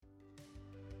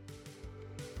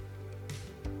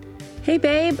Hey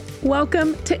babe,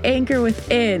 welcome to Anchor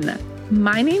Within.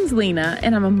 My name's Lena,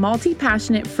 and I'm a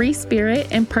multi-passionate free spirit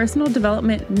and personal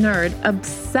development nerd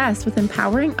obsessed with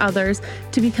empowering others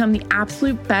to become the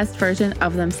absolute best version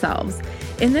of themselves.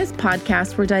 In this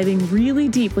podcast, we're diving really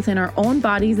deep within our own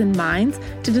bodies and minds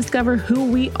to discover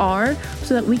who we are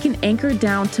so that we can anchor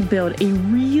down to build a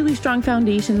really strong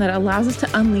foundation that allows us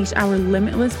to unleash our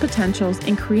limitless potentials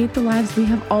and create the lives we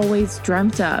have always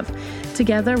dreamt of.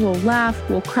 Together, we'll laugh,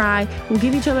 we'll cry, we'll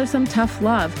give each other some tough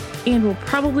love, and we'll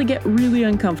probably get really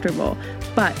uncomfortable.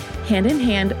 But hand in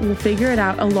hand, we'll figure it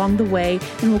out along the way,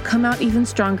 and we'll come out even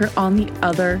stronger on the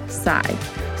other side.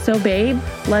 So babe,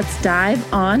 let's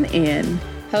dive on in.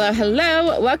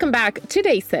 Hello. Welcome back to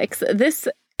day 6. This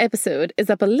episode is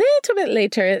up a little bit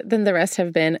later than the rest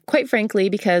have been, quite frankly,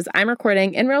 because I'm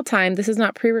recording in real time. This is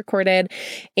not pre-recorded,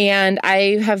 and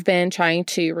I have been trying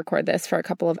to record this for a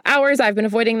couple of hours. I've been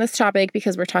avoiding this topic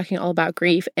because we're talking all about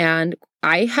grief, and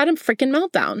I had a freaking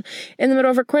meltdown in the middle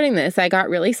of recording this. I got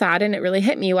really sad and it really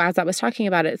hit me as I was talking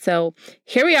about it. So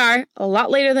here we are, a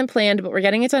lot later than planned, but we're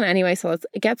getting it done anyway. So let's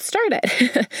get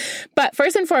started. But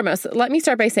first and foremost, let me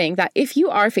start by saying that if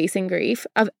you are facing grief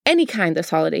of any kind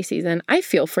this holiday season, I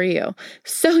feel for you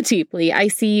so deeply. I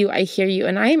see you, I hear you,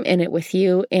 and I am in it with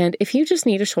you. And if you just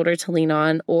need a shoulder to lean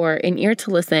on or an ear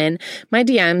to listen, my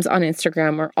DMs on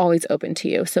Instagram are always open to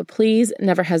you. So please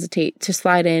never hesitate to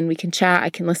slide in. We can chat.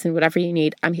 I can listen, whatever you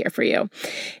need. I'm here for you.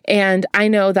 And I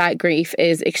know that grief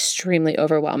is extremely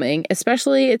overwhelming,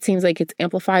 especially it seems like it's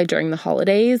amplified during the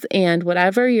holidays. And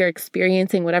whatever you're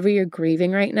experiencing, whatever you're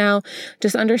grieving right now,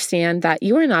 just understand that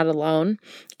you are not alone.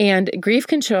 And grief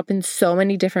can show up in so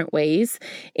many different ways.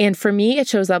 And for me, it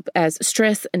shows up as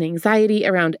stress and anxiety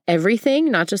around everything,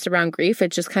 not just around grief.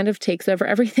 It just kind of takes over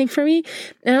everything for me.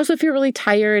 And I also feel really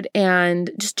tired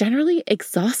and just generally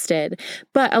exhausted.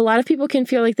 But a lot of people can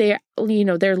feel like they're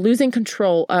losing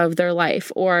control of their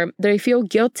life, or they feel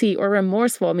guilty or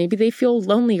remorseful. Maybe they feel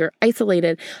lonely or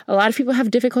isolated. A lot of people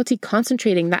have difficulty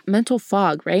concentrating, that mental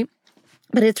fog, right?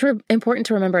 But it's important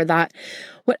to remember that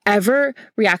whatever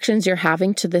reactions you're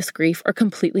having to this grief are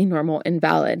completely normal and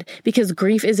valid, because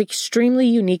grief is extremely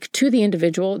unique to the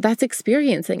individual that's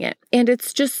experiencing it. And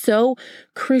it's just so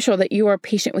crucial that you are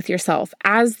patient with yourself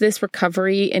as this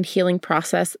recovery and healing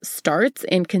process starts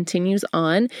and continues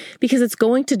on, because it's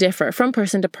going to differ from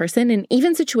person to person and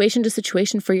even situation to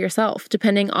situation for yourself,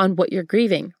 depending on what you're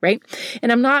grieving, right?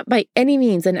 And I'm not by any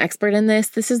means an expert in this.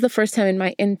 This is the first time in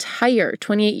my entire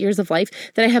 28 years of life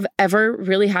that I have ever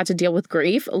really had to deal with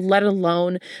grief, let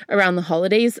alone around the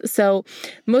holidays. So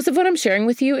most of what I'm sharing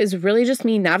with you is really just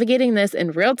me navigating this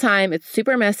in real time. It's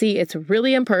super messy. It's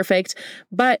really imperfect,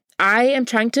 but I am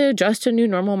trying to adjust to a new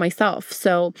normal myself.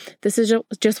 So this is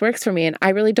just works for me. And I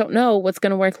really don't know what's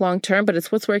going to work long term, but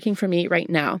it's what's working for me right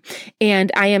now.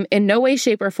 And I am in no way,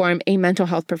 shape, or form a mental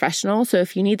health professional. So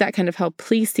if you need that kind of help,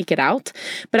 please seek it out.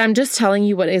 But I'm just telling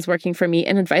you what is working for me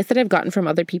and advice that I've gotten from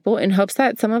other people in hopes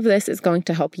that some of this is going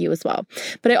to help you as well.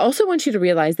 But I also want you to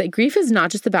realize that grief is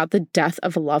not just about the death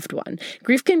of a loved one.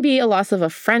 Grief can be a loss of a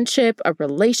friendship, a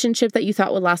relationship that you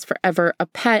thought would last forever, a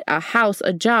pet, a house,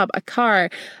 a job, a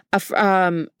car,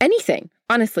 anything.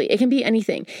 Honestly, it can be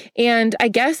anything. And I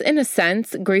guess in a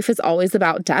sense, grief is always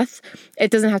about death. It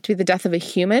doesn't have to be the death of a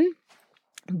human,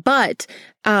 but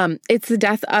it's the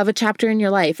death of a chapter in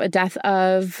your life, a death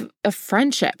of a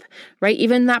friendship, right?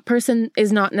 Even that person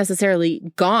is not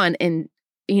necessarily gone and,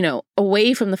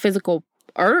 away from the physical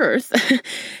earth.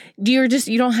 You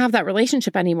don't have that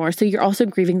relationship anymore. So you're also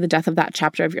grieving the death of that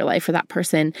chapter of your life, or that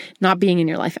person not being in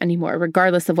your life anymore,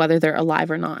 regardless of whether they're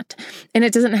alive or not. And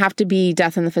it doesn't have to be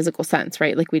death in the physical sense,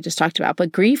 right? Like we just talked about,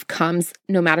 but grief comes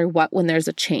no matter what when there's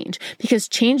a change, because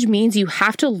change means you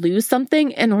have to lose something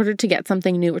in order to get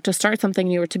something new, or to start something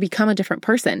new, or to become a different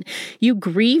person. You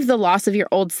grieve the loss of your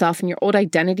old self and your old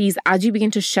identities as you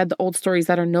begin to shed the old stories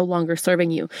that are no longer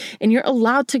serving you. And you're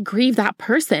allowed to grieve that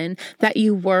person that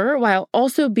you were, while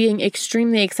also being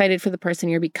extremely excited for the person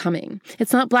you're becoming.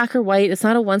 It's not black or white. It's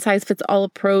not a one-size-fits-all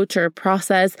approach or a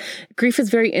process. Grief is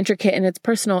very intricate and it's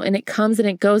personal, and it comes and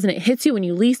it goes and it hits you when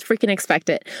you least freaking expect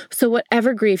it. So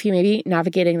whatever grief you may be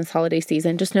navigating this holiday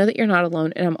season, just know that you're not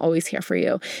alone, and I'm always here for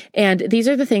you. And these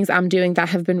are the things I'm doing that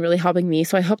have been really helping me.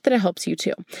 So I hope that it helps you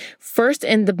too. First,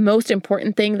 and the most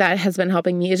important thing that has been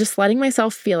helping me is just letting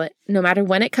myself feel it. No matter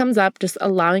when it comes up, just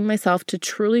allowing myself to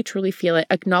truly, truly feel it.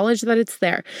 Acknowledge that it's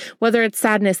there. Whether it's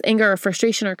sadness, anger, or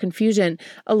frustration, or confusion,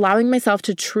 allowing myself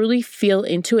to truly feel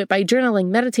into it by journaling,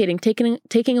 meditating,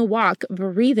 taking a walk,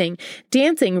 breathing,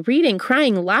 dancing, reading,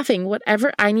 crying, laughing,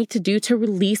 whatever I need to do to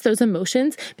release those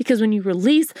emotions. Because when you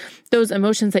release those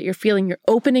emotions that you're feeling, you're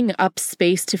opening up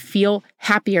space to feel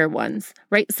happier ones,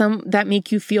 right? Some that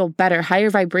make you feel better,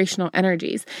 higher vibrational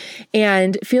energies.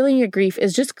 And feeling your grief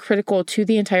is just critical to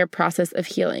the entire process of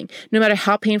healing, no matter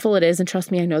how painful it is. And trust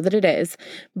me, I know that it is.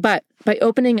 But by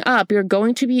opening up, you're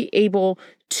going to be able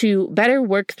to better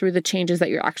work through the changes that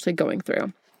you're actually going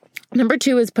through. Number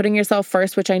 2 is putting yourself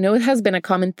first, which I know has been a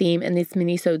common theme in this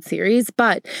mini-sode series,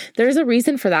 but there's a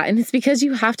reason for that. And it's because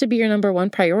you have to be your number 1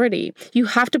 priority. You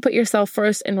have to put yourself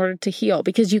first in order to heal,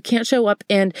 because you can't show up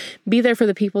and be there for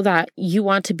the people that you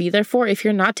want to be there for if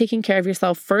you're not taking care of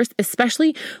yourself first,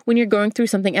 especially when you're going through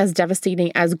something as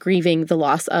devastating as grieving the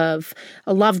loss of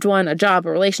a loved one, a job, a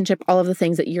relationship, all of the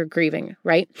things that you're grieving,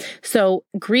 right? So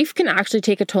grief can actually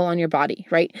take a toll on your body,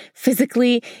 right?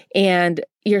 Physically, and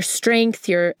your strength,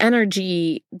 your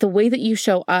energy, the way that you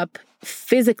show up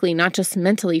physically, not just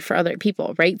mentally for other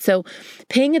people, right? So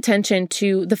paying attention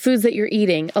to the foods that you're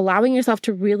eating, allowing yourself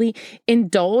to really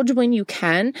indulge when you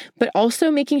can, but also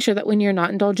making sure that when you're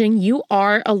not indulging, you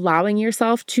are allowing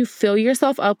yourself to fill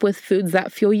yourself up with foods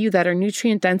that fuel you, that are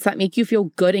nutrient dense, that make you feel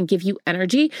good and give you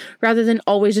energy, rather than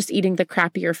always just eating the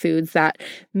crappier foods that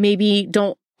maybe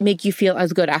don't make you feel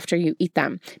as good after you eat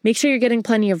them. Make sure you're getting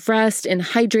plenty of rest and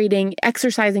hydrating,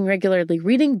 exercising regularly,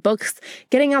 reading books,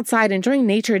 getting outside, enjoying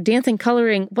nature, dancing,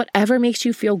 coloring, whatever makes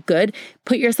you feel good.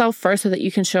 Put yourself first so that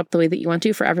you can show up the way that you want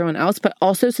to for everyone else, but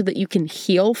also so that you can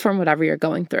heal from whatever you're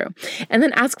going through. And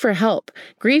then ask for help.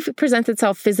 Grief presents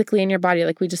itself physically in your body,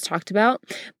 like we just talked about,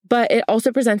 but it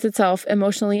also presents itself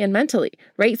emotionally and mentally,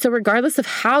 right? So regardless of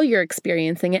how you're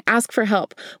experiencing it, ask for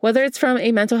help, whether it's from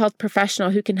a mental health professional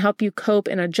who can help you cope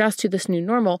and adjust to this new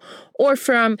normal, or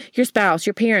from your spouse,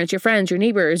 your parents, your friends, your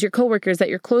neighbors, your coworkers that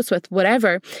you're close with,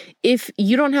 whatever. If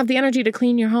you don't have the energy to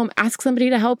clean your home, ask somebody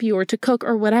to help you or to cook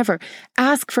or whatever.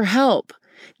 Ask for help.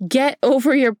 Get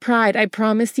over your pride. I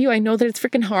promise you, I know that it's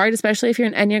freaking hard, especially if you're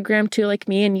an Enneagram 2 like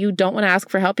me and you don't want to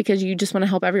ask for help because you just want to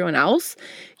help everyone else.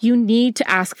 You need to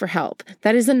ask for help.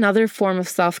 That is another form of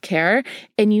self-care,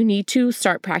 and you need to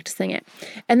start practicing it.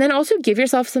 And then also give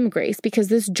yourself some grace, because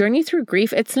this journey through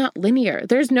grief, it's not linear.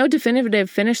 There's no definitive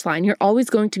finish line. You're always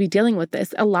going to be dealing with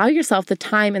this. Allow yourself the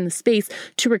time and the space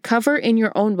to recover in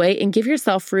your own way and give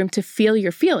yourself room to feel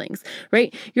your feelings,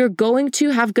 right? You're going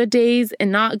to have good days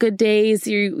and not good days.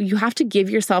 You have to give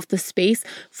yourself the space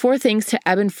for things to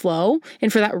ebb and flow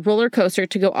and for that roller coaster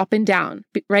to go up and down,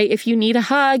 right? If you need a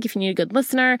hug, if you need a good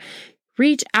listener,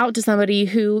 reach out to somebody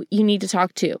who you need to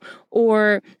talk to,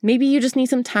 or maybe you just need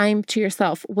some time to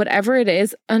yourself. Whatever it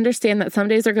is, understand that some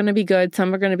days are going to be good,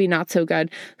 some are going to be not so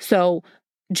good. So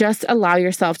just allow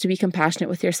yourself to be compassionate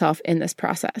with yourself in this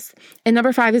process. And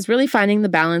number 5 is really finding the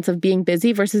balance of being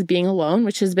busy versus being alone,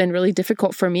 which has been really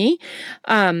difficult for me.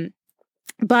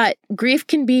 But grief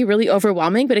can be really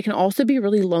overwhelming, but it can also be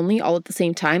really lonely all at the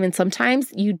same time. And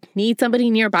sometimes you need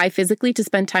somebody nearby physically to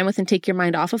spend time with and take your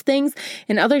mind off of things.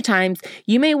 And other times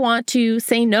you may want to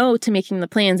say no to making the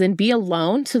plans and be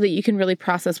alone so that you can really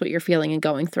process what you're feeling and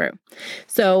going through.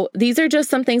 So these are just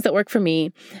some things that work for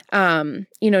me.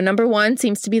 Number 1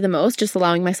 seems to be the most, just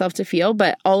allowing myself to feel,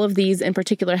 but all of these in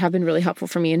particular have been really helpful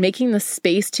for me. And making the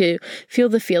space to feel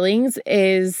the feelings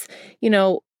is,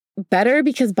 better,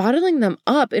 because bottling them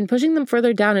up and pushing them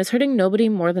further down is hurting nobody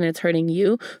more than it's hurting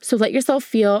you. So let yourself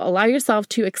feel, allow yourself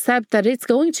to accept that it's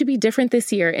going to be different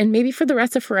this year and maybe for the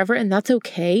rest of forever, and that's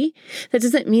okay. That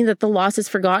doesn't mean that the loss is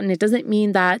forgotten. It doesn't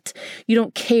mean that you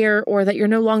don't care or that you're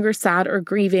no longer sad or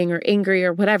grieving or angry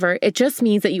or whatever. It just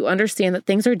means that you understand that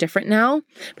things are different now,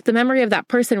 but the memory of that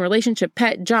person, relationship,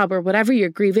 pet, job, or whatever you're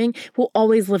grieving will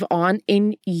always live on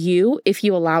in you if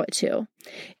you allow it to.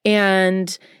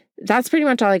 And that's pretty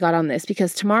much all I got on this,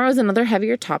 because tomorrow is another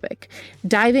heavier topic,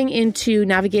 diving into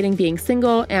navigating being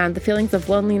single and the feelings of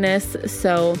loneliness.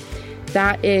 So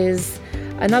that is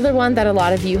another one that a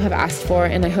lot of you have asked for,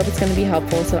 and I hope it's going to be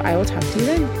helpful. So I will talk to you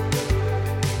then.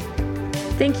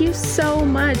 Thank you so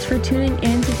much for tuning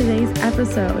in to today's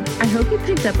episode. I hope you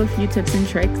picked up a few tips and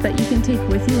tricks that you can take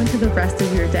with you into the rest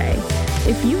of your day.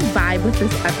 If you vibe with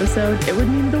this episode, it would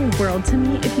mean the world to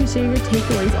me if you share your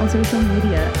takeaways on social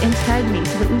media and tag me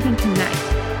so that we can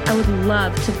connect. I would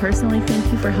love to personally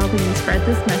thank you for helping me spread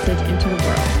this message into the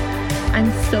world.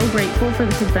 I'm so grateful for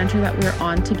this adventure that we're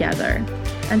on together.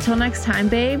 Until next time,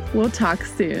 babe, we'll talk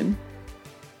soon.